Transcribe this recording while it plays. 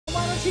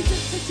don't you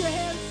just put your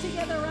hands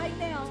together right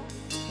now?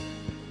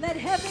 Let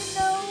heaven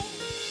know,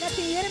 let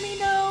the enemy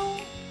know,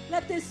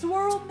 let this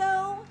world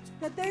know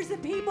that there's a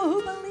people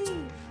who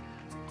believe.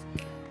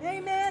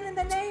 Amen. In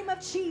the name of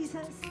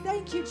Jesus.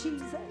 Thank you,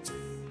 Jesus.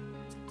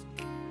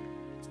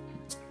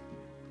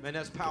 Man,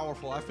 that's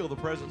powerful. I feel the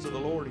presence of the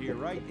Lord here,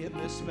 right in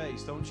this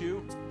space, don't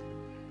you?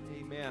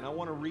 Amen. I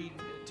want to read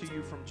to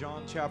you from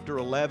John chapter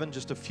 11,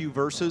 just a few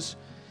verses.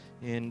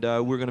 And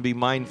we're going to be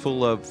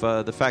mindful of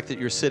the fact that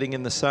you're sitting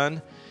in the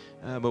sun.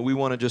 But we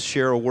want to just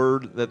share a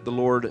word that the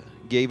Lord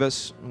gave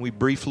us. We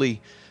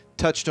briefly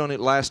touched on it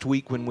last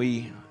week when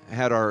we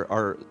had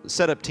our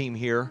setup team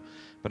here.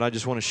 But I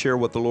just want to share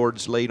what the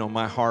Lord's laid on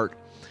my heart.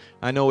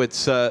 I know it's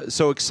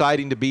so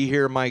exciting to be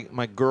here.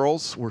 My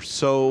girls were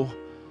so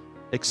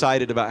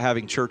excited about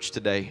having church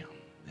today.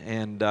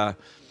 And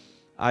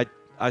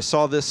I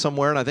saw this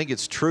somewhere, and I think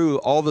it's true.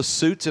 All the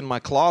suits in my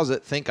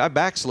closet think I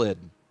backslid.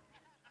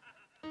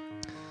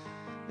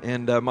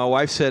 And my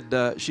wife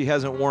said she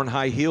hasn't worn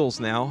high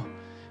heels now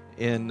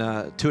in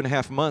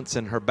 2.5 months,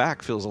 and her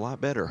back feels a lot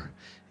better.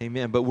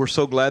 Amen. But we're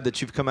so glad that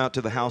you've come out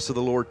to the house of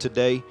the Lord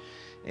today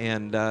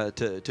and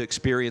to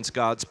experience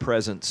God's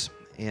presence.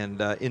 And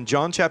in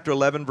John chapter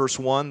 11, verse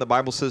 1, the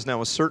Bible says,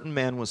 "Now a certain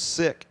man was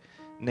sick,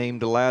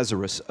 named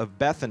Lazarus, of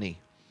Bethany,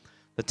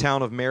 the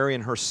town of Mary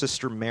and her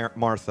sister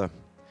Martha.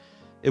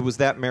 It was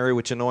that Mary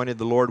which anointed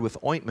the Lord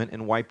with ointment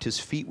and wiped his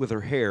feet with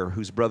her hair,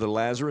 whose brother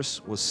Lazarus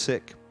was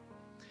sick.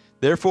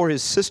 Therefore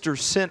his sister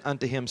sent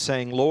unto him,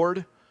 saying,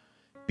 Lord,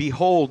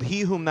 behold, he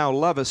whom thou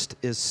lovest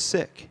is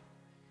sick.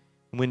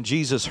 When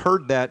Jesus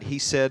heard that, he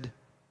said,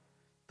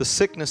 The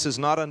sickness is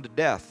not unto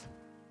death,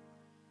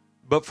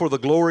 but for the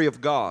glory of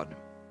God,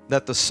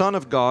 that the Son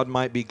of God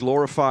might be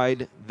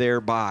glorified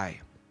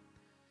thereby.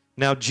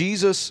 Now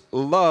Jesus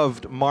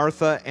loved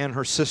Martha and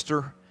her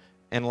sister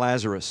and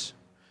Lazarus.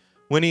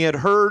 When he had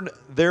heard,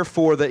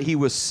 therefore, that he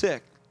was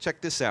sick,"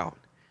 check this out,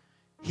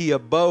 "he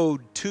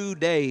abode 2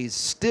 days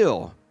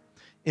still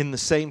in the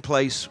same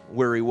place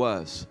where he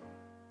was."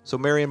 So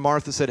Mary and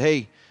Martha said,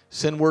 "Hey,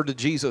 send word to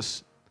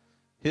Jesus.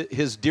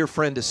 His dear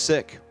friend is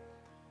sick."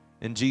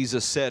 And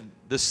Jesus said,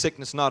 "This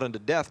sickness not unto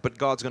death, but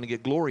God's going to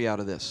get glory out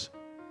of this."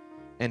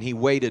 And he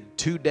waited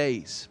 2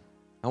 days.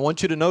 I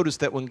want you to notice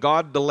that when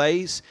God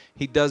delays,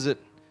 he does it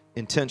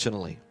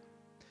intentionally.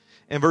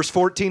 In verse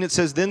 14 it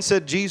says, "Then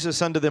said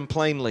Jesus unto them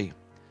plainly,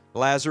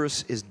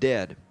 Lazarus is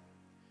dead.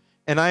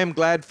 And I am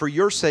glad for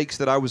your sakes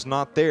that I was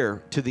not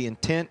there, to the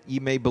intent ye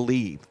may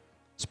believe,"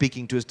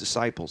 speaking to his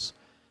disciples.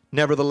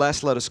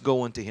 "Nevertheless, let us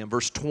go unto him."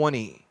 Verse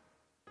 20,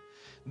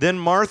 "Then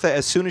Martha,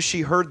 as soon as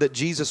she heard that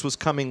Jesus was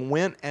coming,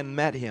 went and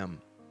met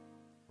him.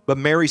 But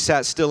Mary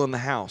sat still in the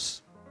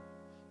house.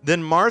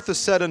 Then Martha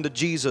said unto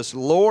Jesus,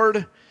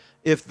 Lord,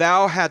 if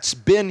thou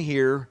hadst been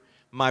here,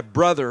 my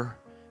brother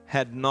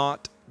had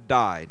not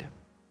died."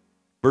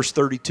 Verse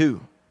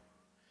 32,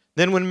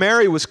 "Then when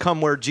Mary was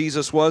come where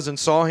Jesus was and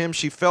saw him,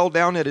 she fell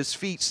down at his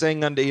feet,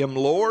 saying unto him,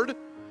 Lord,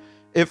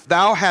 if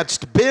thou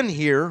hadst been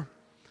here,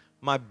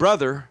 my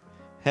brother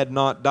had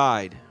not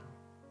died."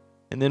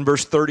 And then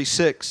verse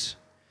 36,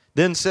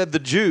 "Then said the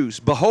Jews,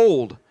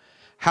 Behold,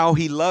 how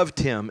he loved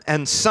him.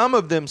 And some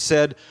of them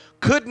said,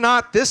 Could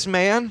not this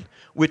man,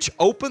 which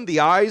opened the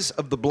eyes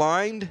of the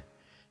blind,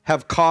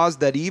 have caused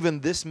that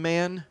even this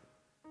man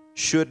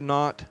should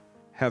not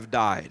have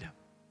died?"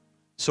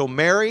 So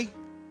Mary,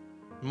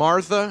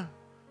 Martha,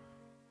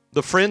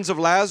 the friends of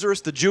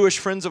Lazarus, the Jewish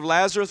friends of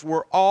Lazarus,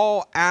 were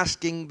all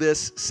asking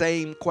this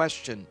same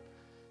question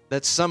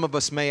that some of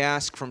us may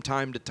ask from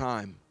time to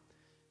time.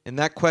 And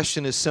that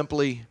question is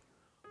simply,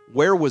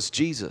 where was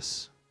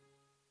Jesus?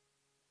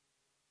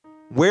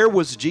 Where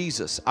was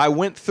Jesus? I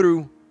went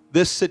through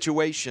this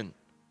situation.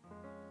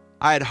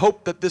 I had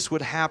hoped that this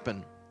would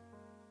happen.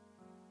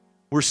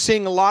 We're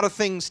seeing a lot of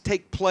things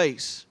take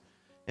place,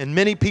 and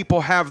many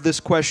people have this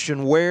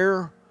question,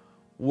 where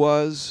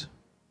was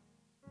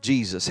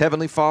Jesus?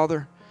 Heavenly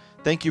Father,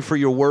 thank you for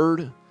your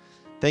word.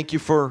 Thank you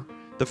for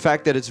the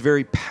fact that it's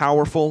very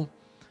powerful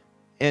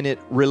and it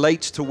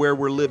relates to where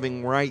we're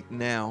living right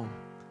now.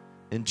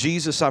 And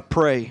Jesus, I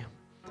pray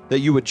that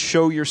you would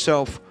show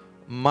yourself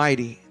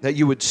mighty, that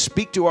you would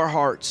speak to our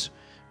hearts,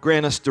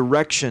 grant us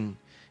direction.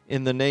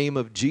 In the name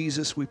of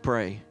Jesus we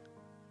pray.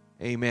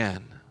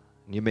 Amen.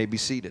 You may be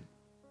seated.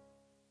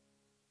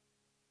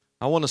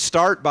 I want to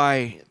start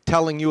by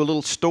telling you a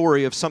little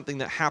story of something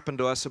that happened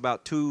to us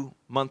about 2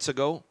 months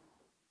ago,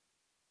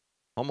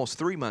 almost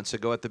 3 months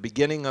ago, at the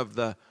beginning of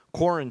the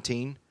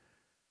quarantine.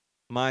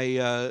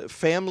 My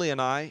family and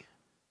I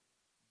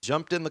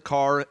jumped in the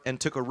car and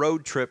took a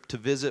road trip to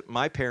visit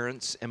my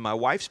parents and my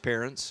wife's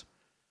parents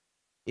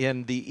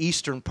in the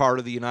eastern part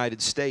of the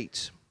United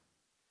States.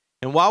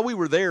 And while we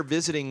were there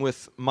visiting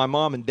with my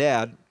mom and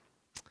dad,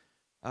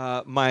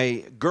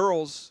 my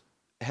girls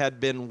had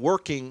been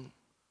working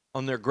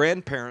on their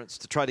grandparents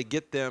to try to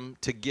get them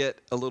to get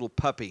a little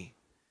puppy.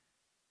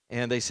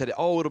 And they said,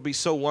 "Oh, it'll be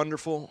so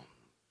wonderful.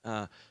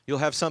 You'll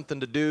have something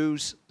to do,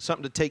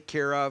 something to take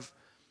care of."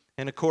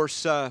 And of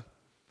course,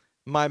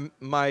 my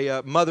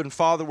mother and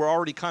father were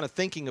already kind of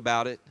thinking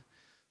about it.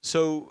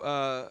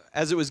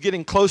 as it was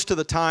getting close to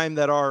the time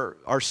that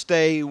our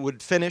stay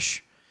would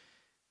finish,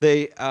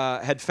 they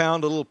had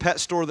found a little pet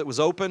store that was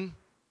open.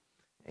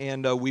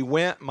 And we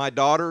went, my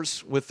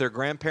daughters with their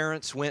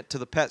grandparents went to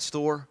the pet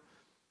store.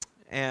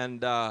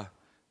 And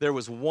there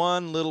was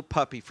one little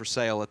puppy for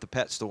sale at the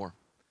pet store.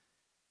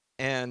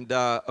 And,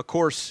 of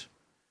course,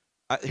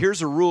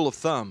 here's a rule of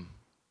thumb.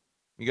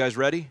 You guys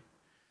ready?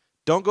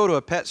 Don't go to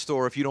a pet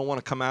store if you don't want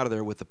to come out of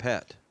there with the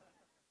pet,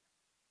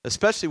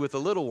 especially with a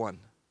little one,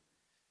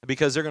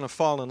 because they're going to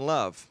fall in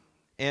love.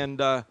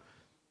 And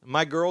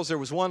my girls, there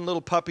was one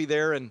little puppy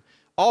there, and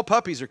all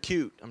puppies are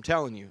cute, I'm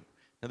telling you.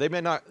 Now, they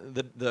may not,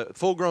 the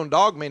full-grown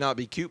dog may not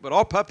be cute, but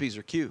all puppies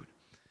are cute.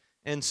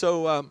 And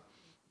so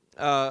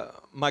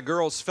my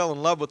girls fell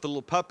in love with the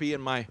little puppy,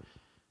 and my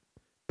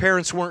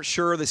parents weren't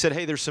sure. They said,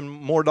 hey, there's some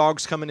more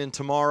dogs coming in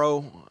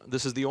tomorrow.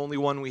 This is the only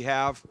one we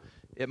have.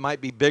 It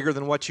might be bigger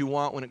than what you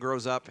want when it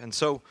grows up. And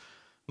so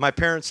my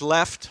parents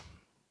left,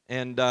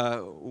 and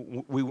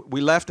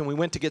we left, and we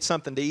went to get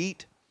something to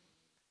eat.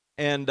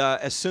 And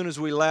as soon as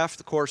we left,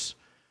 of course,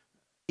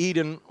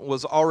 Eden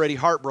was already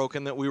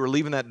heartbroken that we were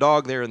leaving that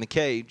dog there in the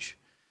cage.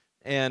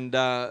 And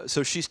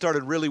so she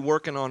started really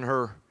working on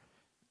her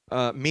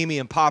Mimi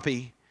and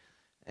Poppy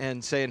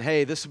and saying,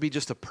 hey, this would be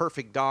just a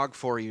perfect dog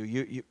for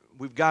you.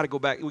 We've got to go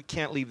back. We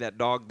can't leave that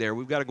dog there.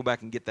 We've got to go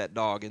back and get that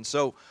dog. And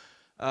so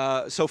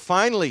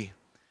finally,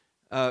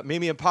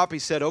 Mimi and Poppy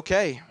said,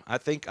 okay, I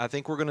think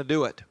we're going to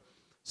do it.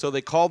 So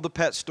they called the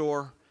pet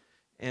store,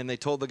 and they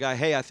told the guy,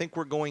 hey, I think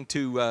we're going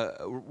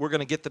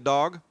to get the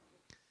dog.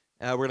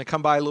 We're going to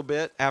come by a little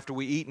bit after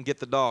we eat and get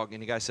the dog.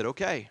 And the guy said,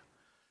 okay.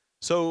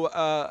 So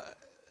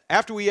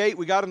after we ate,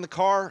 we got in the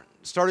car,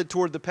 started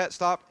toward the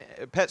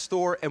pet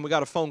store, and we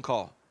got a phone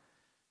call.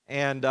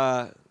 And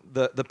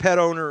the pet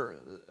owner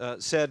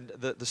said,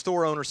 the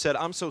store owner said,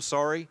 I'm so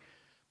sorry,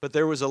 but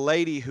there was a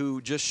lady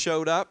who just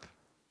showed up,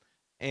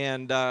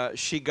 and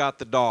she got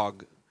the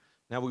dog.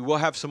 Now, we will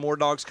have some more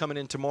dogs coming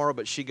in tomorrow,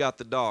 but she got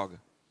the dog.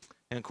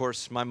 And, of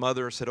course, my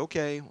mother said,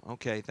 okay,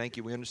 thank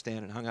you, we understand,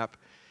 and hung up.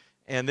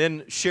 And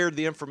then shared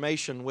the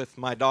information with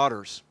my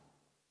daughters.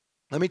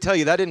 Let me tell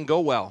you, that didn't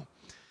go well,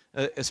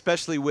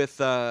 especially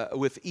with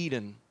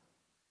Eden.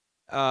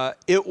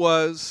 It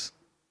was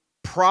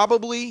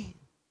probably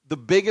the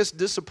biggest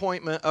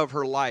disappointment of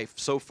her life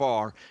so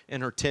far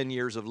in her 10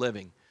 years of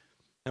living.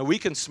 Now, we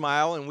can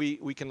smile and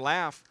we can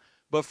laugh,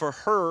 but for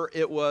her,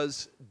 it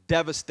was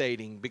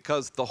devastating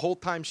because the whole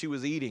time she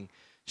was eating,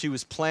 she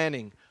was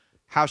planning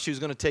how she was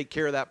going to take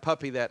care of that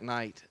puppy that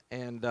night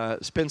and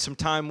spend some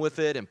time with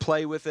it and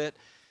play with it.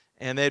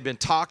 And they had been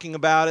talking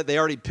about it. They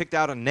already picked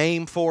out a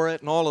name for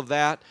it and all of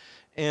that.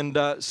 And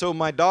so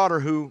my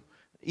daughter,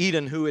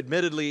 Eden, who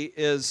admittedly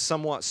is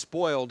somewhat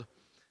spoiled,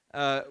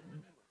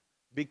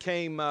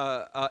 became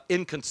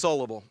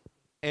inconsolable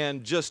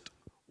and just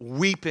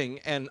weeping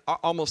and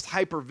almost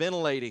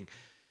hyperventilating.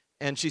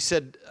 And she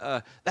said,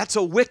 that's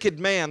a wicked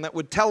man that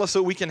would tell us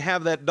that we can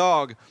have that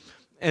dog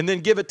and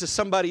then give it to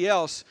somebody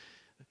else.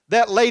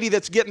 That lady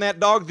that's getting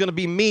that dog is going to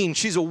be mean.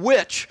 She's a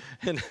witch.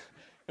 And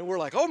we're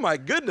like, oh, my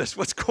goodness,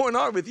 what's going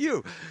on with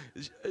you?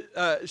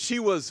 She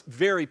was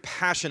very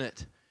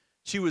passionate.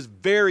 She was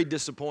very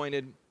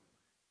disappointed,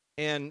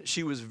 and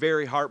she was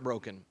very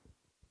heartbroken.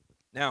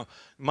 Now,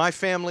 my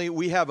family,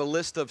 we have a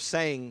list of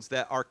sayings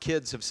that our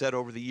kids have said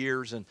over the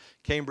years, and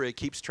Cambria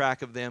keeps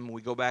track of them.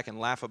 We go back and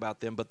laugh about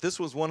them. But this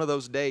was one of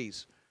those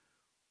days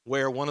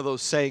where one of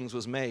those sayings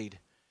was made.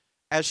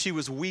 As she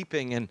was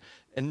weeping and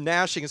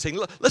gnashing and saying,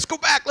 let's go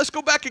back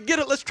and get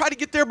it. Let's try to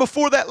get there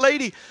before that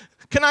lady.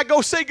 Can I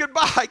go say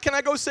goodbye? Can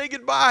I go say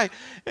goodbye?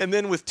 And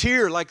then with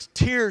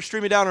tears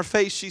streaming down her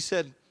face, she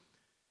said,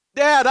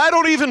 Dad, I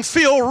don't even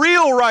feel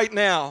real right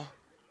now.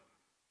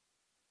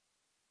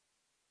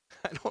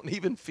 I don't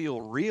even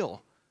feel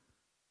real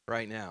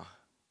right now.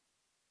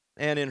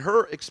 And in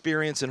her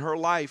experience, in her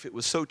life, it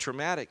was so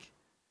traumatic.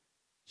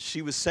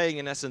 She was saying,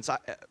 in essence,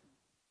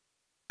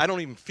 I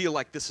don't even feel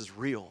like this is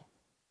real.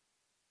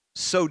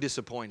 So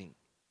disappointing.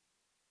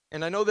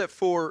 And I know that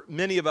for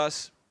many of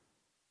us,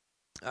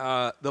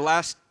 the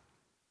last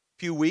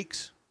few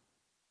weeks,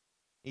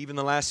 even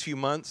the last few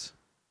months,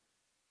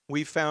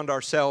 we've found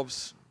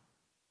ourselves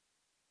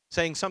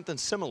saying something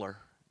similar,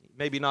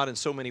 maybe not in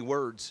so many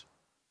words.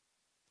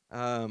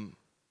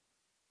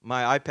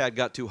 My iPad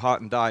got too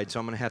hot and died, so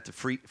I'm going to have to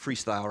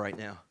freestyle right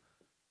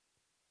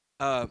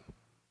now.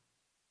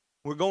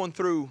 We're going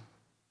through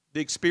the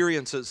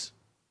experiences.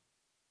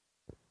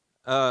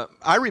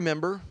 I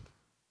remember,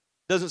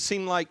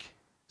 seems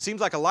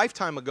like a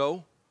lifetime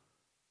ago,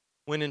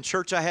 when in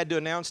church I had to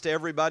announce to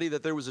everybody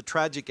that there was a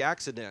tragic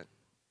accident.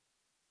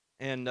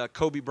 And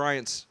Kobe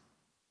Bryant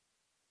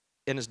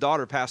and his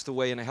daughter passed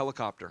away in a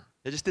helicopter.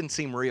 It just didn't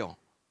seem real.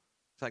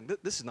 It's like,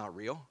 this is not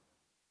real.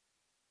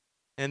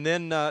 And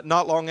then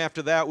not long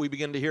after that, we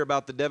began to hear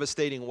about the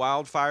devastating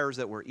wildfires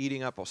that were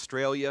eating up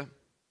Australia.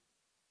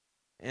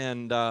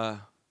 And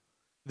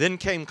then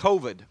came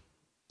COVID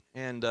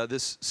and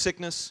this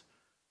sickness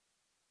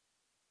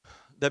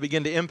that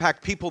began to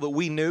impact people that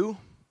we knew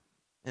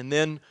and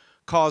then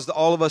caused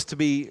all of us to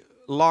be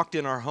locked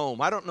in our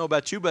home. I don't know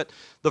about you, but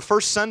the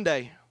first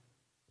Sunday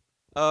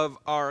of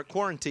our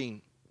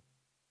quarantine,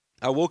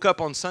 I woke up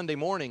on Sunday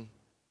morning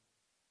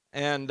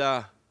and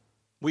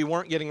we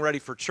weren't getting ready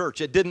for church.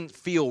 It didn't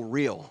feel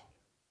real.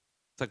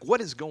 It's like,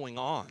 what is going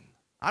on?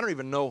 I don't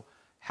even know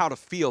how to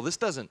feel. This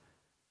doesn't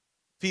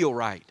feel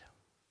right.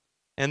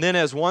 And then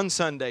as one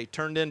Sunday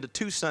turned into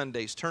 2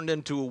 Sundays, turned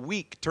into a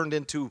week, turned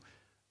into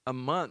a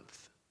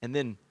month, and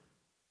then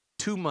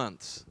 2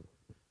 months.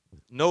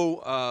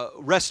 No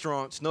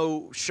restaurants,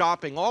 no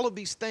shopping, all of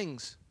these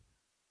things.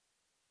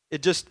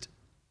 It just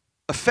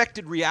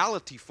affected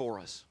reality for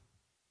us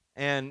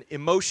and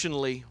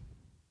emotionally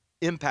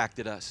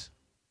impacted us.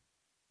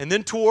 And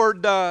then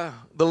toward the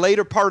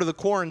later part of the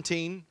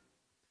quarantine,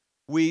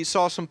 we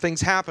saw some things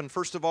happen.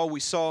 First of all,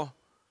 we saw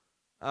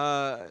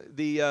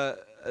the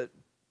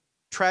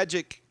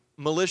tragic,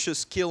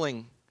 malicious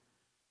killing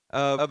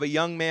of a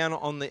young man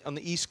on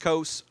the East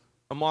Coast,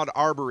 Ahmaud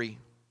Arbery.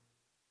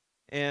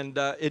 And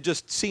it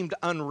just seemed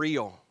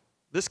unreal.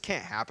 This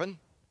can't happen.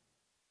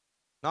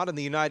 Not in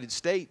the United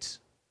States.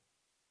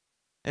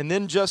 And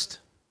then just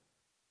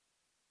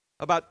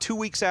about 2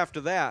 weeks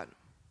after that,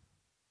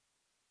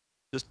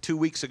 just 2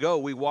 weeks ago,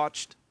 we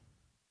watched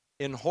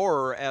in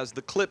horror as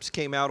the clips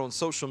came out on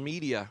social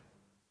media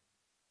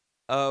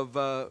of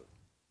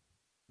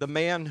the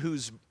man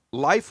whose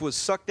life was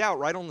sucked out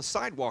right on the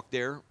sidewalk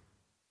there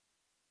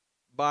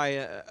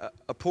by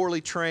a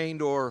poorly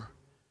trained or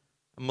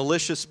a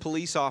malicious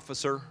police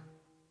officer.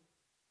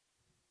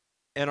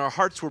 And our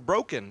hearts were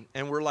broken,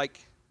 and we're like,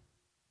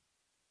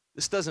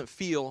 this doesn't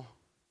feel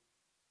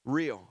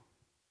real.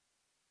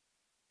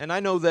 And I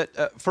know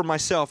that for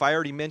myself, I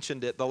already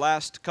mentioned it, the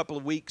last couple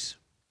of weeks,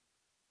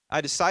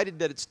 I decided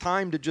that it's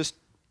time to just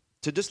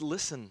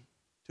listen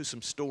to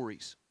some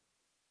stories.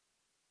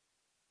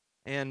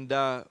 And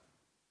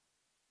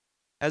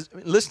as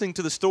listening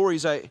to the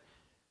stories, I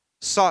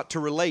sought to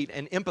relate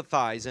and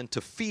empathize and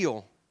to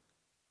feel,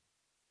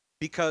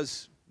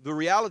 because the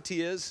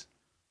reality is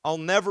I'll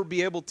never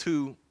be able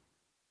to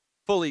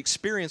fully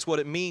experience what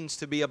it means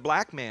to be a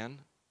black man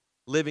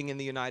living in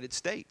the United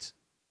States.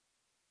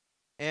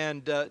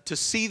 And to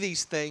see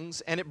these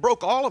things, and it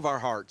broke all of our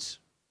hearts.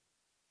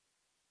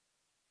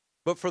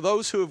 But for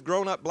those who have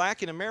grown up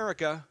black in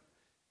America,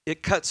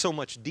 it cut so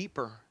much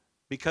deeper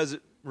because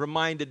it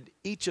reminded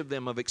each of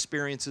them of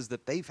experiences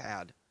that they've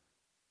had.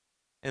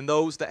 And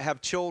those that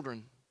have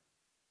children,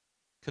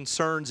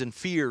 concerns and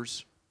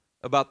fears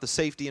about the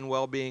safety and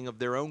well-being of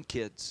their own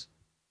kids.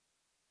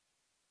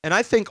 And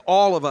I think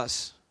all of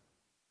us,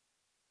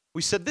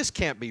 we said, this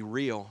can't be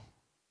real.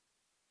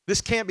 This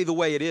can't be the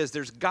way it is.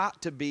 There's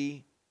got to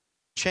be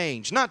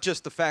change. Not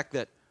just the fact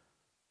that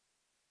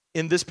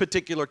in this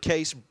particular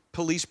case,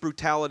 police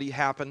brutality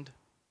happened,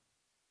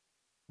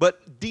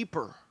 but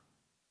deeper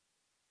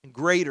and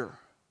greater,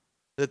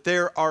 that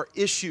there are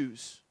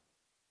issues,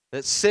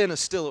 that sin is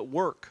still at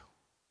work,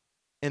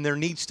 and there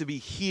needs to be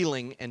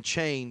healing and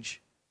change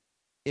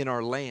in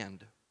our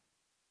land.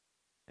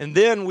 And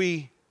then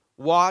we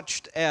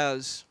watched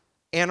as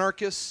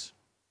anarchists,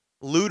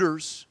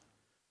 looters,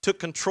 took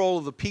control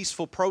of the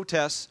peaceful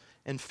protests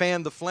and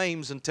fanned the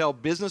flames until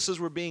businesses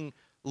were being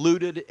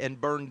looted and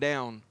burned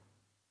down.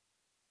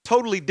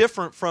 Totally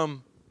different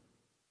from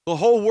the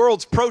whole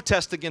world's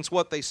protest against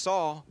what they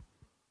saw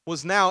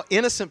was now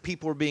innocent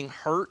people were being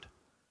hurt.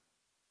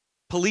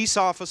 Police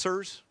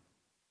officers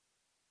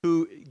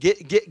who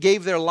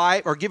gave their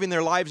life or giving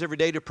their lives every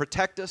day to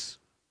protect us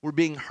were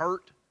being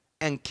hurt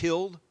and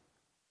killed.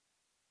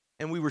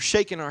 And we were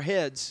shaking our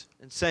heads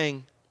and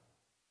saying,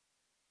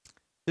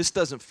 this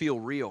doesn't feel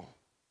real.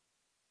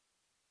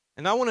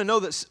 And I want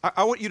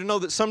you to know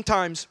that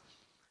sometimes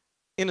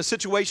in a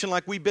situation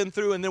like we've been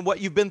through and then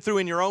what you've been through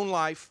in your own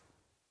life,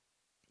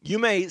 you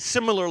may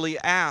similarly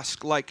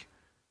ask, like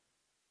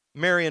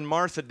Mary and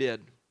Martha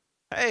did,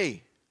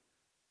 hey,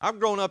 I've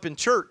grown up in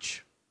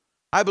church.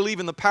 I believe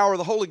in the power of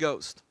the Holy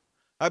Ghost.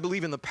 I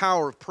believe in the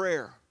power of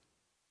prayer.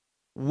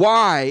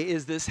 Why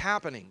is this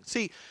happening?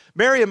 See,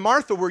 Mary and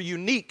Martha were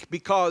unique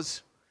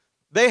because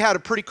they had a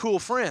pretty cool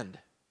friend.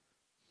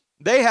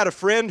 They had a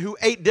friend who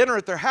ate dinner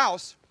at their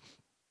house,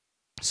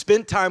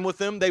 spent time with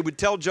them. They would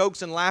tell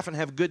jokes and laugh and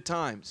have good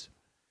times.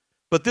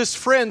 But this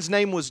friend's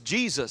name was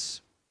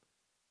Jesus.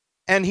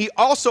 And he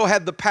also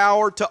had the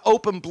power to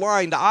open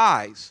blind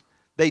eyes.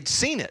 They'd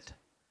seen it.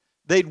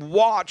 They'd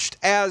watched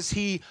as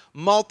he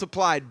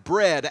multiplied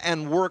bread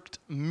and worked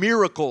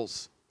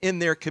miracles in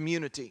their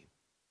community.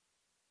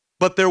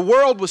 But their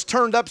world was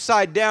turned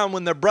upside down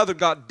when their brother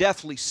got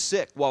deathly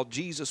sick while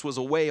Jesus was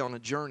away on a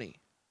journey.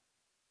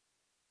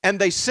 And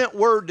they sent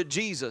word to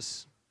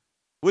Jesus.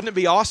 Wouldn't it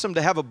be awesome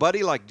to have a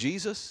buddy like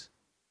Jesus?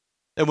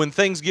 And when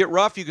things get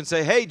rough, you can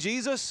say, hey,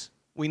 Jesus,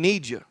 we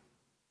need you.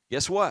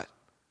 Guess what?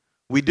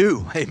 We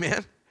do.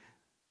 Amen.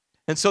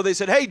 And so they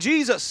said, hey,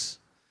 Jesus,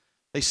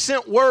 they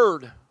sent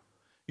word.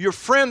 Your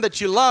friend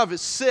that you love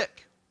is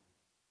sick.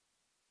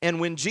 And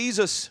when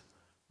Jesus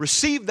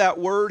received that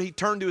word, he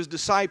turned to his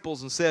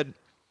disciples and said,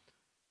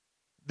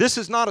 this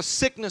is not a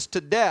sickness to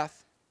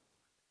death,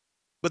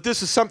 but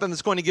this is something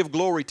that's going to give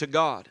glory to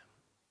God.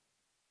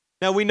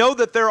 Now we know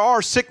that there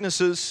are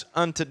sicknesses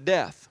unto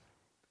death.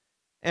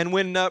 And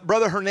when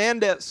Brother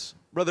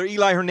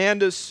Eli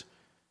Hernandez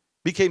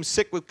became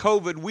sick with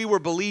COVID, we were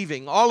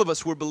believing, all of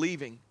us were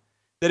believing,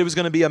 that it was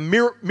going to be a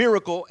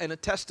miracle and a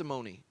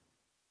testimony.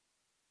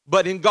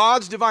 But in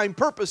God's divine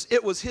purpose,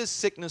 it was his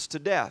sickness to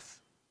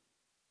death.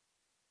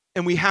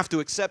 And we have to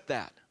accept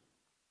that.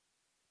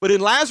 But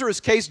in Lazarus'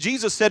 case,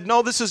 Jesus said,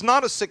 no, this is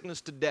not a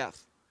sickness to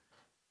death.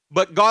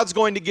 But God's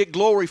going to get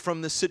glory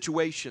from this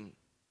situation.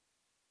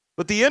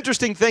 But the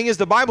interesting thing is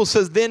the Bible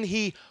says, then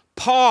he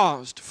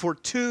paused for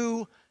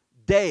 2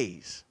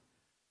 days.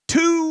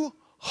 2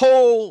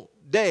 whole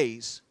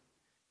days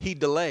he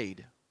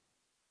delayed.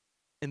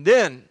 And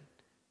then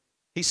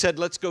he said,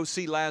 let's go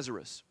see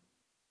Lazarus.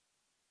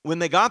 When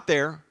they got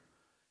there,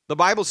 the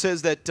Bible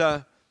says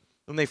that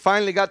when they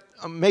finally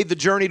made the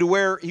journey to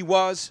where he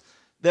was,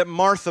 that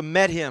Martha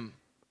met him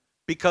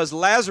because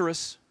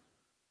Lazarus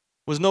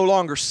was no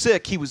longer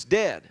sick, he was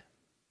dead.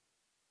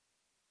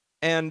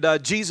 And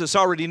Jesus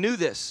already knew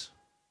this.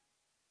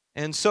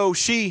 And so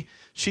she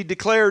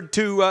declared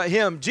to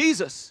him,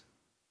 Jesus,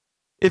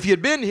 if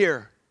you'd been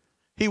here,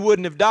 he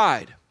wouldn't have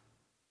died.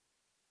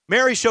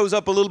 Mary shows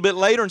up a little bit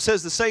later and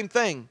says the same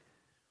thing.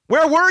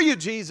 Where were you,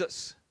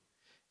 Jesus?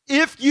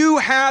 If you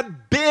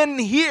had been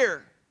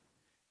here,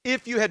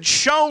 if you had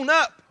shown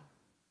up,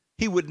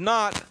 he would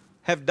not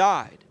have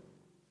died.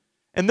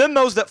 And then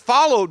those that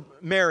followed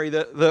Mary,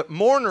 the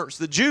mourners,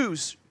 the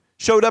Jews,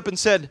 showed up and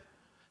said,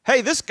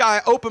 hey, this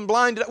guy opened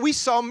blind. We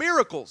saw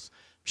miracles.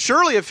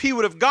 Surely if he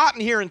would have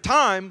gotten here in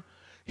time,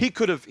 he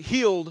could have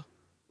healed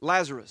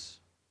Lazarus.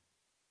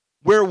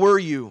 Where were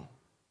you,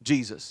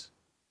 Jesus?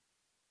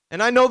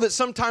 And I know that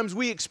sometimes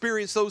we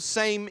experience those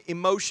same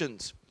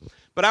emotions.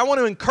 But I want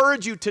to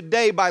encourage you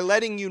today by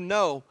letting you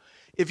know,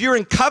 if you're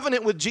in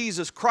covenant with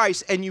Jesus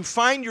Christ and you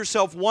find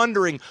yourself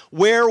wondering,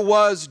 where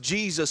was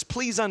Jesus?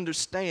 Please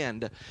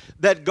understand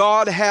that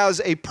God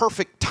has a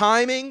perfect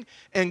timing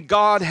and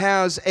God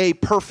has a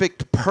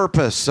perfect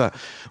purpose.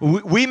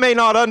 We may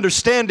not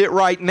understand it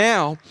right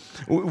now.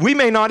 We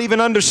may not even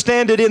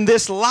understand it in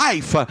this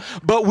life.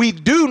 But we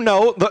do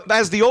know,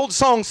 as the old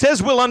song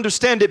says, we'll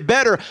understand it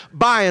better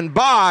by and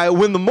by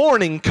when the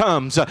morning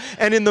comes.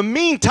 And in the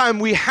meantime,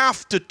 we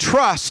have to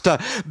trust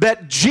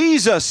that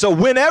Jesus,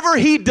 whenever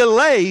he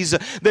delays,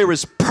 there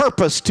is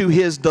purpose to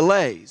his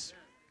delays.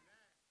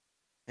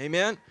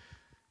 Amen?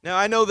 Now,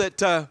 I know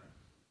that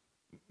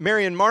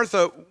Mary and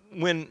Martha,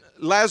 when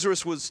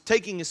Lazarus was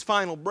taking his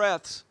final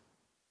breaths,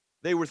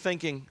 they were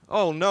thinking,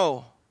 oh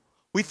no,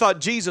 we thought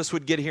Jesus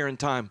would get here in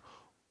time.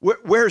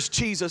 Where's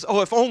Jesus?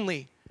 Oh, if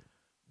only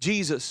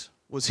Jesus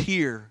was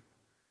here.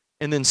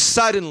 And then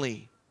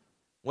suddenly,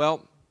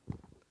 well,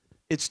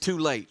 it's too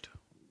late.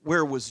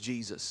 Where was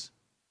Jesus?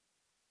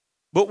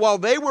 But while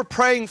they were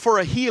praying for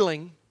a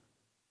healing,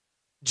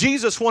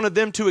 Jesus wanted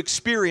them to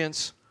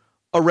experience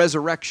a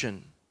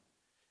resurrection.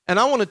 And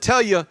I want to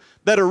tell you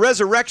that a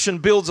resurrection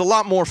builds a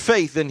lot more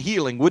faith than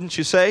healing, wouldn't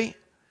you say?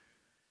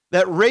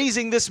 That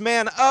raising this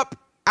man up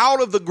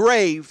out of the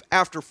grave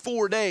after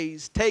 4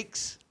 days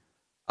takes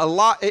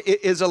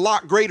is a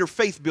lot greater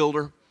faith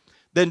builder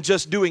than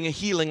just doing a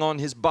healing on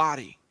his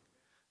body.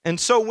 And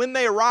so when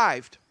they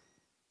arrived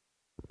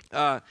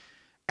at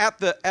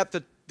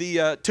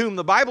the tomb,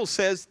 the Bible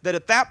says that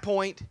at that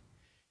point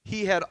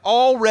he had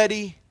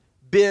already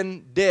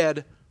been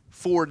dead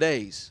 4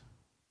 days.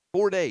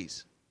 4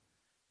 days.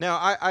 Now,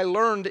 I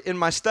learned in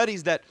my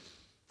studies that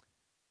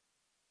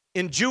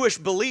in Jewish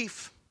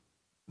belief,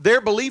 their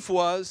belief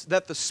was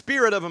that the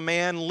spirit of a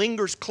man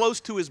lingers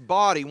close to his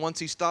body once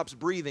he stops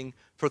breathing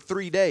for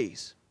 3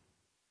 days,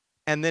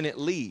 and then it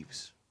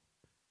leaves.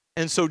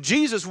 And so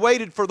Jesus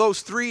waited for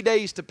those 3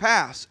 days to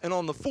pass, and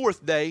on the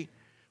 4th day,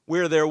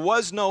 where there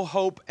was no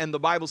hope, and the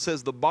Bible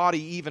says the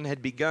body even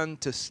had begun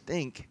to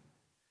stink,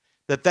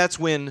 that's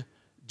when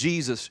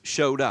Jesus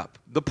showed up.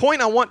 The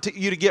point I want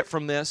you to get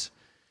from this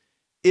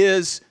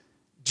is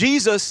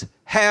Jesus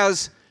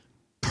has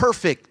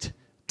perfect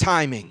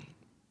timing.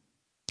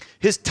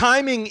 His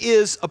timing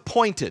is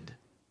appointed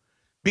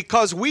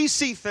because we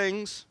see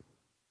things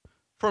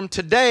from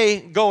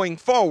today going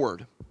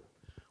forward.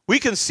 We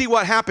can see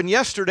what happened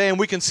yesterday and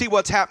we can see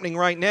what's happening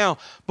right now,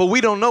 but we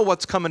don't know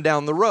what's coming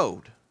down the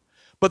road.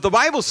 But the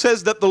Bible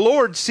says that the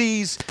Lord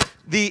sees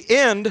the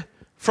end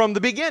from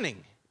the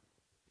beginning.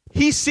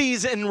 He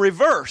sees in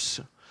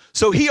reverse.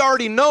 So he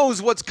already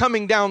knows what's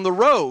coming down the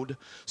road.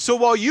 So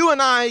while you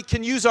and I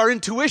can use our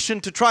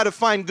intuition to try to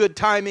find good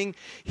timing,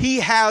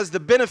 he has the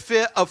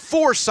benefit of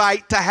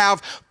foresight to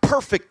have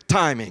perfect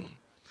timing.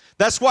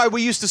 That's why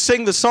we used to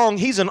sing the song,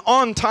 He's an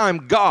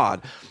on-time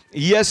God.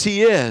 Yes,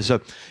 He is.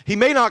 He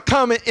may not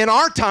come in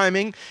our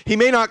timing. He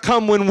may not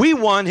come when we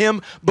want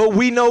Him, but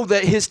we know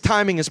that His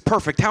timing is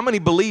perfect. How many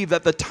believe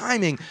that the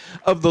timing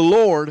of the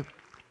Lord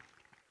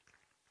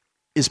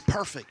is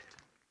perfect?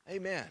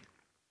 Amen.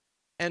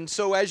 And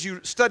so as you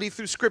study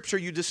through Scripture,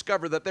 you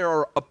discover that there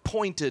are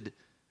appointed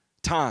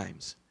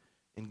times.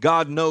 And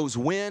God knows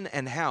when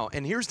and how.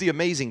 And here's the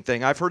amazing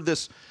thing. I've heard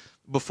this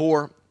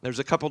before. There's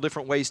a couple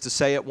different ways to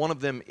say it. One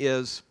of them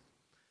is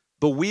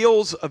The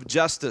wheels of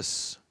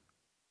justice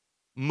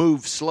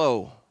move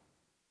slow,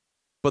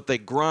 but they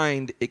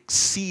grind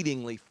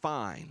exceedingly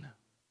fine.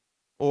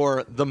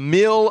 Or the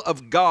mill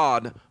of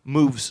God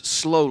moves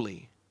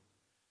slowly,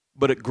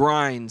 but it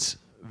grinds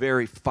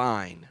very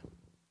fine.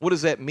 What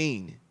does that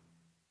mean?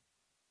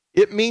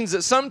 It means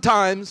that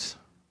sometimes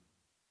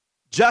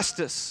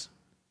justice,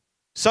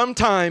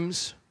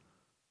 sometimes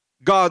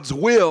God's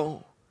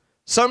will,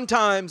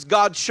 sometimes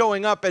God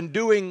showing up and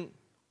doing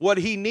what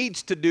He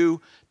needs to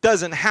do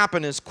doesn't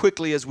happen as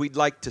quickly as we'd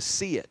like to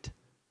see it,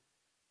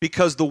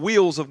 because the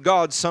wheels of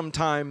God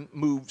sometimes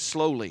move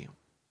slowly.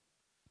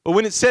 But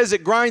when it says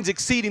it grinds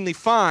exceedingly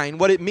fine,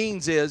 what it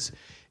means is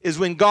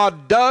when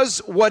God does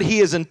what He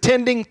is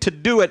intending to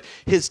do it,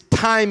 His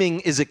timing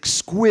is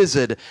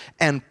exquisite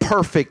and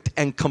perfect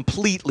and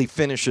completely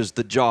finishes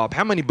the job.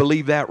 How many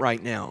believe that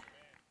right now?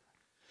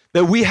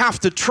 That we have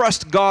to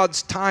trust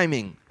God's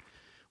timing.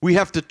 We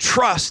have to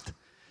trust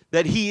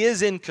that He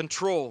is in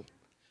control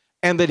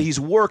and that He's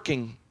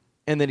working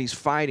and that He's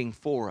fighting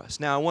for us.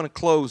 Now, I want to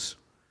close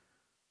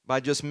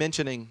by just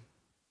mentioning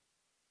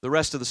the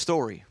rest of the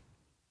story.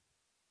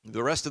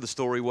 The rest of the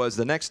story was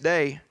the next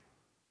day,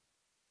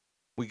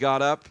 we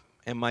got up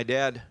and my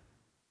dad,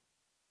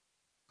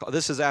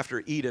 this is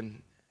after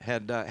Eden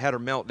had her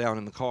meltdown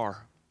in the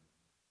car.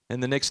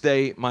 And the next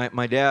day,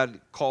 my dad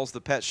calls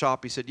the pet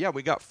shop. He said, yeah,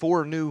 we got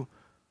 4 new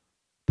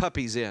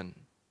puppies in,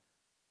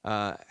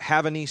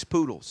 Havanese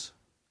poodles.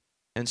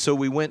 And so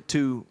we went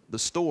to the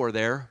store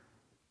there.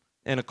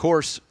 And of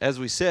course, as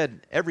we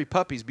said, every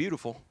puppy's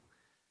beautiful.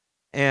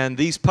 And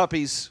these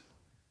puppies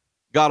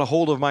got a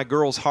hold of my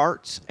girls'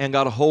 hearts and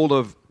got a hold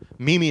of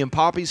Mimi and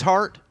Poppy's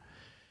heart.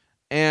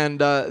 And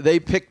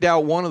they picked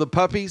out one of the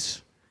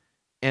puppies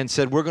and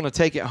said, we're going to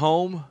take it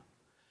home.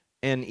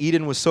 And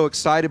Eden was so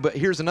excited. But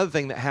here's another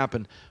thing that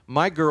happened.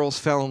 My girls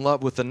fell in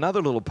love with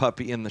another little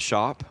puppy in the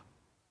shop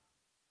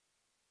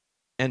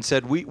and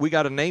said, we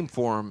got a name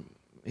for him.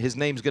 His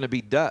name's going to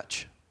be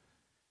Dutch.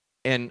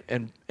 And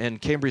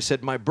Cambria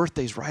said, my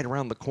birthday's right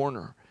around the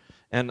corner.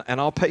 And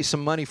I'll pay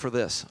some money for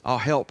this. I'll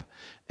help.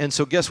 And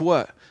so guess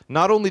what?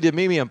 Not only did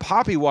Mimi and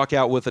Poppy walk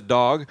out with a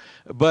dog,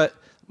 but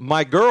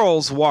my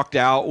girls walked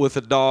out with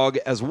a dog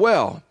as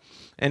well.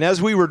 And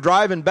as we were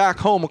driving back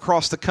home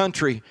across the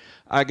country,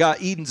 I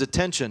got Eden's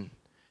attention.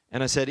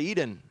 And I said,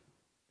 Eden,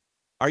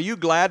 are you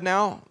glad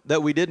now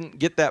that we didn't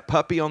get that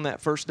puppy on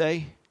that first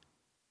day?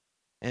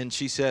 And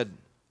she said,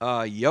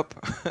 yep.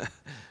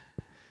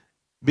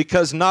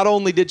 Because not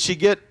only did she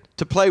get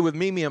to play with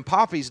Mimi and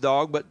Poppy's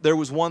dog, but there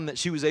was one that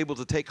she was able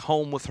to take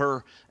home with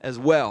her as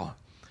well.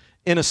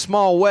 In a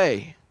small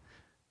way,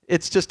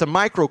 it's just a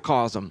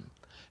microcosm.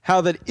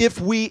 How that if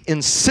we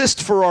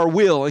insist for our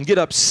will and get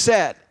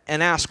upset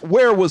and ask,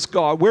 where was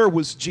God? Where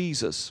was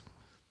Jesus?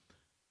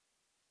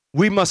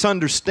 We must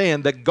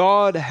understand that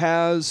God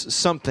has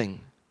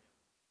something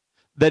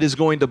that is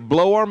going to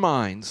blow our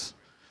minds,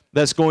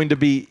 that's going to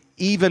be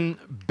even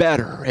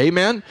better.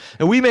 Amen?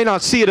 And we may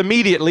not see it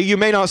immediately. You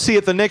may not see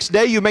it the next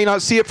day. You may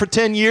not see it for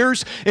 10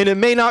 years. And it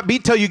may not be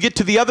till you get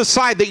to the other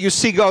side that you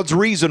see God's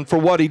reason for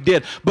what He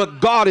did. But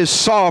God is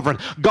sovereign.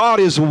 God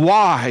is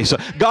wise.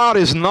 God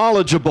is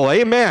knowledgeable.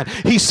 Amen.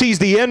 He sees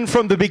the end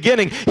from the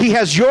beginning. He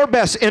has your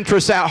best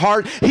interests at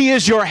heart. He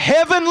is your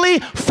heavenly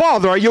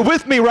Father. Are you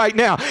with me right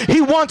now?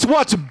 He wants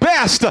what's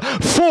best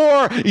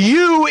for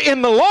you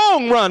in the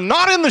long run,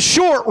 not in the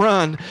short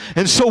run.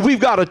 And so we've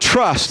got to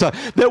trust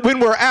that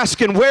when we're asking,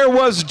 where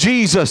was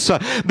Jesus?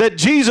 That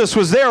Jesus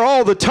was there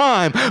all the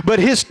time, but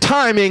His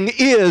timing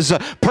is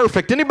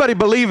perfect. Anybody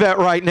believe that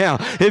right now?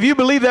 If you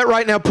believe that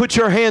right now, put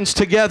your hands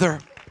together.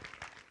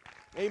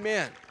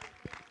 Amen.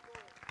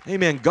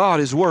 Amen. God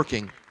is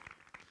working.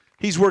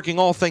 He's working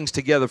all things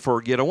together for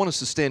our good. I want us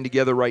to stand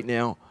together right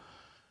now,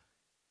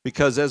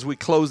 because as we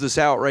close this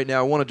out right now,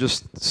 I want to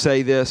just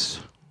say this.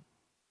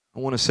 I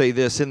want to say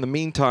this. In the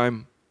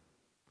meantime,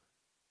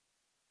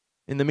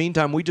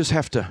 we just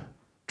have to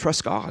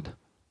trust God.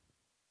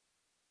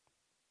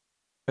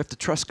 We have to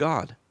trust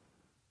God.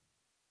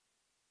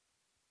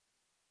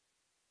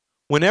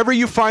 Whenever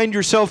you find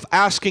yourself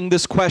asking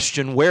this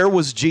question, where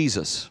was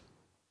Jesus?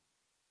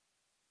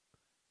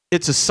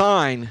 It's a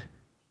sign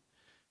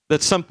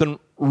that something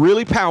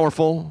really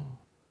powerful,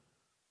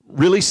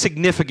 really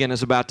significant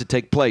is about to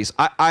take place.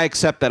 I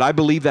accept that. I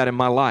believe that in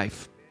my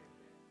life.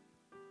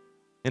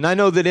 And I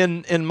know that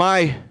in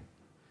my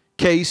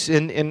case,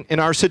 in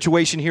our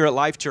situation here at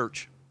Life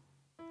Church,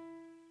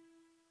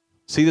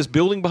 see this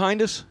building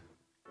behind us?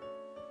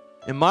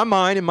 In my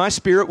mind, in my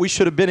spirit, we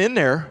should have been in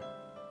there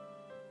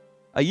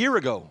a year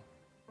ago.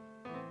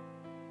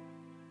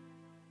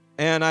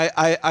 And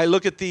I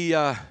look at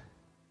the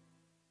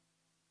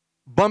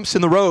bumps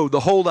in the road,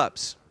 the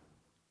holdups,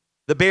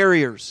 the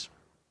barriers,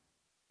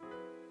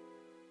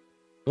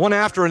 one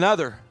after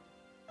another,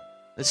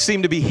 that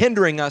seem to be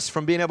hindering us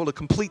from being able to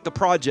complete the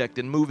project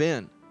and move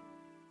in.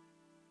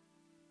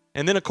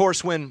 And then, of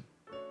course, when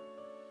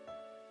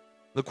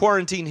the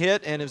quarantine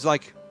hit and it was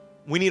like,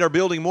 we need our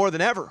building more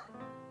than ever,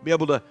 be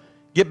able to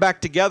get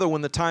back together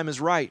when the time is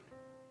right.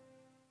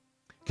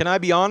 Can I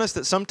be honest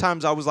that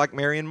sometimes I was like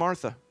Mary and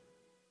Martha?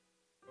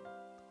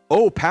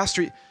 Oh,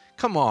 Pastor,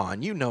 come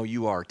on, you know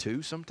you are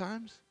too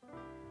sometimes.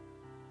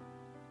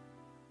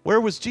 Where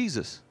was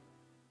Jesus?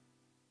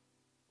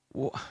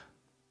 Well,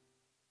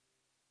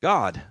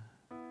 God,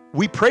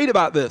 we prayed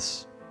about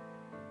this.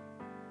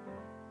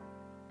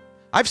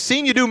 I've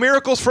seen you do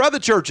miracles for other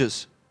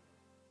churches.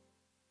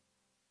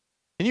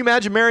 Can you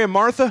imagine Mary and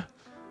Martha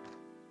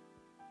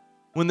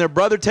when their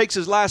brother takes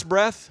his last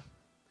breath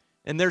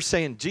and they're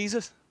saying,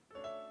 Jesus,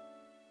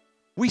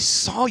 we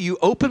saw you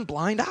open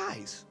blind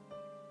eyes.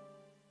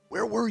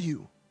 Where were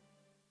you?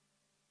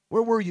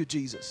 Where were you,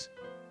 Jesus?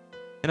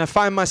 And I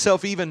find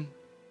myself even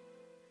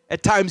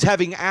at times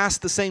having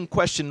asked the same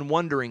question and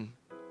wondering,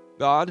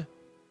 God,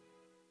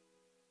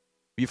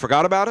 you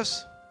forgot about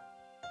us?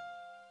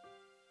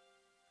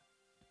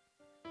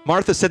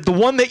 Martha said, the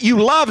one that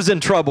you love is in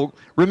trouble.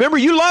 Remember,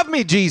 you love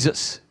me,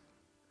 Jesus.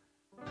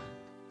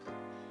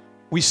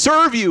 We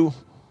serve you.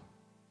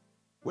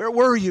 Where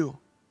were you?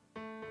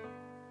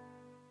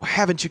 Why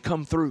haven't you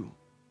come through?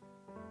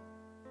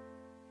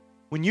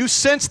 When you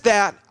sense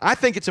that, I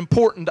think it's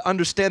important to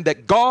understand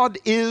that God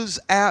is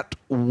at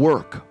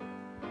work.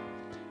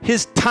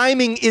 His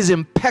timing is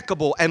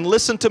impeccable. And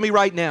listen to me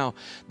right now.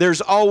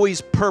 There's always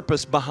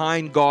purpose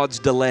behind God's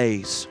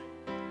delays.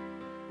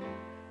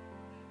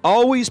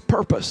 Always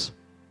purpose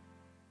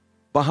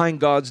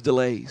behind God's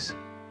delays.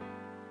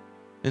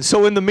 And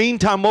so in the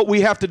meantime, what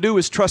we have to do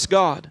is trust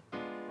God.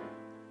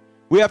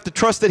 We have to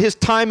trust that His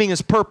timing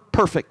is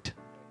perfect.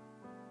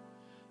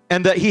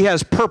 And that He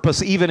has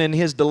purpose even in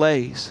His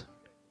delays.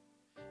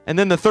 And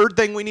then the third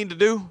thing we need to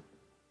do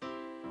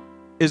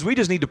is we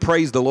just need to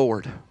praise the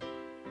Lord.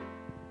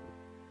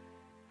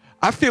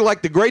 I feel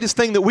like the greatest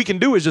thing that we can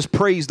do is just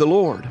praise the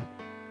Lord.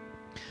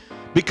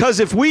 Because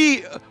if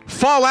we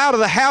fall out of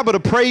the habit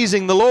of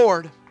praising the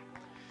Lord,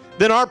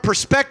 then our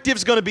perspective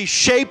is going to be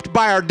shaped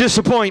by our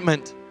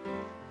disappointment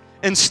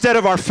instead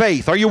of our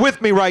faith. Are you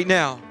with me right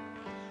now?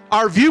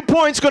 Our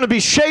viewpoint's going to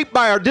be shaped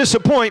by our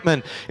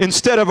disappointment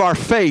instead of our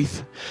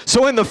faith.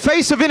 So in the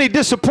face of any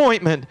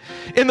disappointment,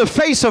 in the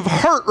face of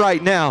hurt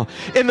right now,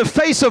 in the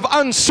face of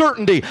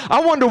uncertainty,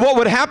 I wonder what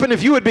would happen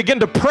if you would begin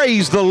to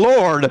praise the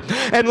Lord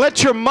and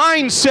let your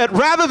mindset,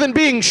 rather than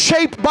being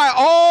shaped by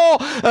all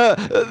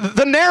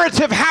the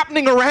narrative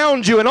happening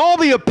around you and all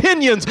the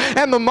opinions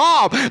and the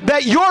mob,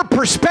 that your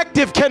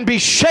perspective can be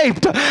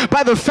shaped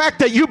by the fact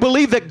that you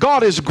believe that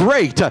God is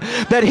great,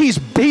 that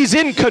He's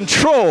in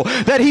control,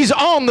 that He's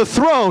on the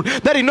throne,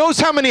 that He knows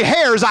how many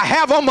hairs I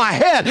have on my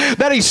head,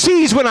 that He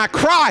sees when I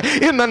cry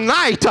in the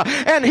night,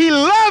 and He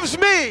loves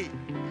me.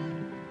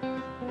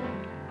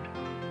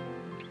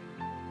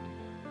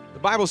 The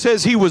Bible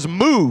says He was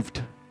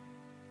moved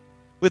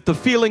with the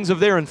feelings of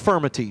their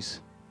infirmities.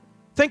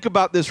 Think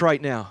about this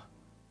right now.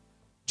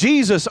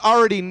 Jesus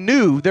already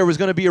knew there was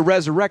going to be a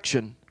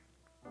resurrection,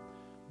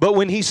 but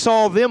when He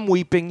saw them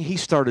weeping, He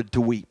started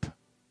to weep.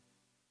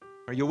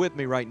 Are you with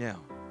me right now?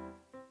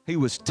 He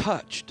was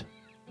touched.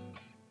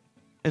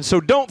 And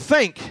so don't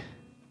think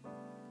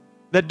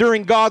that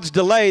during God's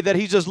delay that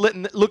He's just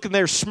looking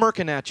there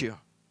smirking at you.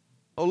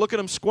 Oh, look at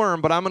him squirm,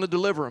 but I'm going to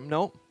deliver him.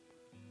 No.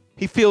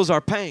 He feels our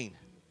pain.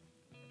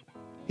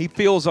 He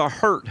feels our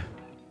hurt.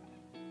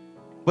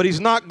 But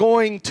He's not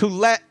going to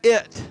let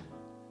it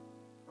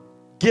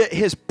get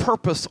His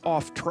purpose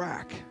off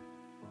track,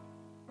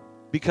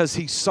 because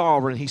He's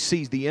sovereign. He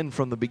sees the end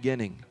from the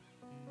beginning.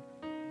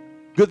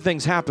 Good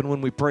things happen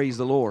when we praise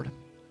the Lord.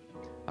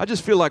 I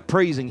just feel like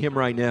praising Him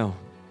right now.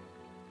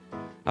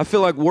 I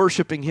feel like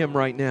worshiping Him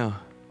right now.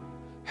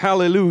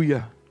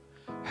 Hallelujah.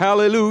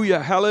 Hallelujah.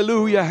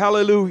 Hallelujah.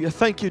 Hallelujah.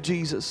 Thank you,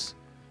 Jesus.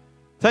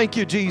 Thank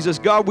you, Jesus.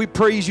 God, we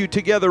praise You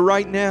together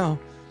right now.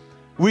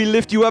 We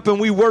lift You up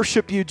and we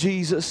worship You,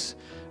 Jesus.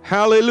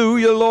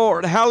 Hallelujah,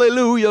 Lord.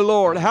 Hallelujah,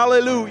 Lord.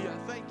 Hallelujah.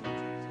 Thank You,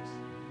 Jesus.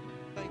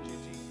 Thank You,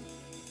 Jesus.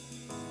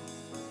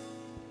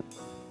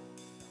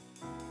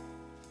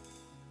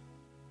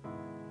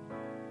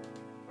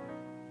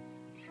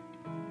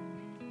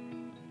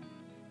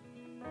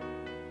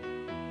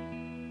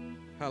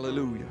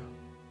 Hallelujah.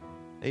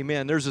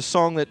 Amen. There's a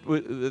song that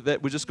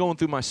was just going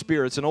through my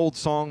spirit. It's an old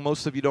song.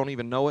 Most of you don't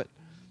even know it.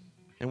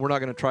 And we're not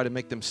going to try to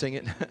make them sing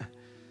it.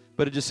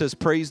 But it just says,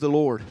 praise the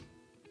Lord.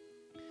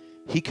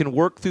 He can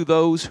work through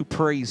those who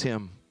praise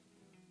Him.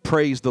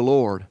 Praise the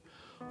Lord.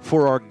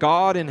 For our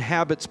God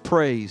inhabits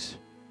praise.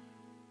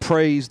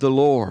 Praise the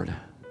Lord.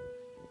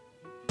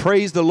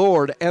 Praise the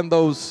Lord. And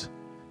those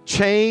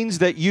chains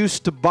that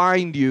used to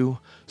bind you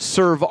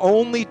serve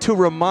only to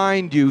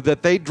remind you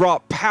that they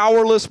drop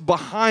powerless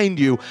behind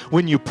you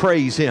when you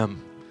praise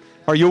Him.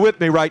 Are you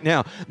with me right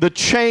now? The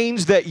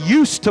chains that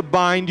used to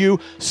bind you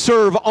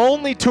serve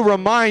only to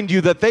remind you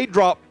that they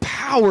drop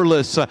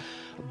powerless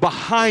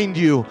behind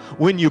you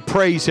when you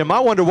praise Him. I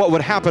wonder what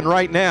would happen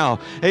right now,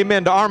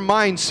 amen, to our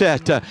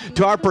mindset,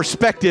 to our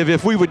perspective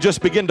if we would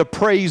just begin to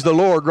praise the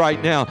Lord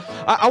right now.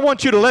 I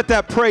want you to let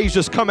that praise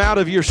just come out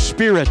of your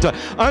spirit.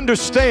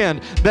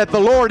 Understand that the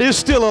Lord is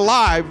still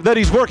alive, that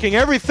He's working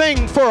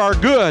everything for our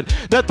good,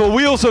 that the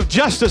wheels of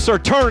justice are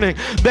turning,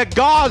 that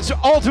God's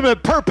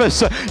ultimate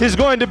purpose is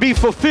going to be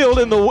fulfilled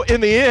in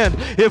the end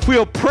if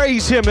we'll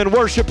praise Him and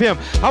worship Him.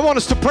 I want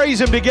us to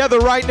praise Him together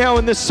right now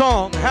in this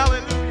song.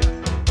 Hallelujah.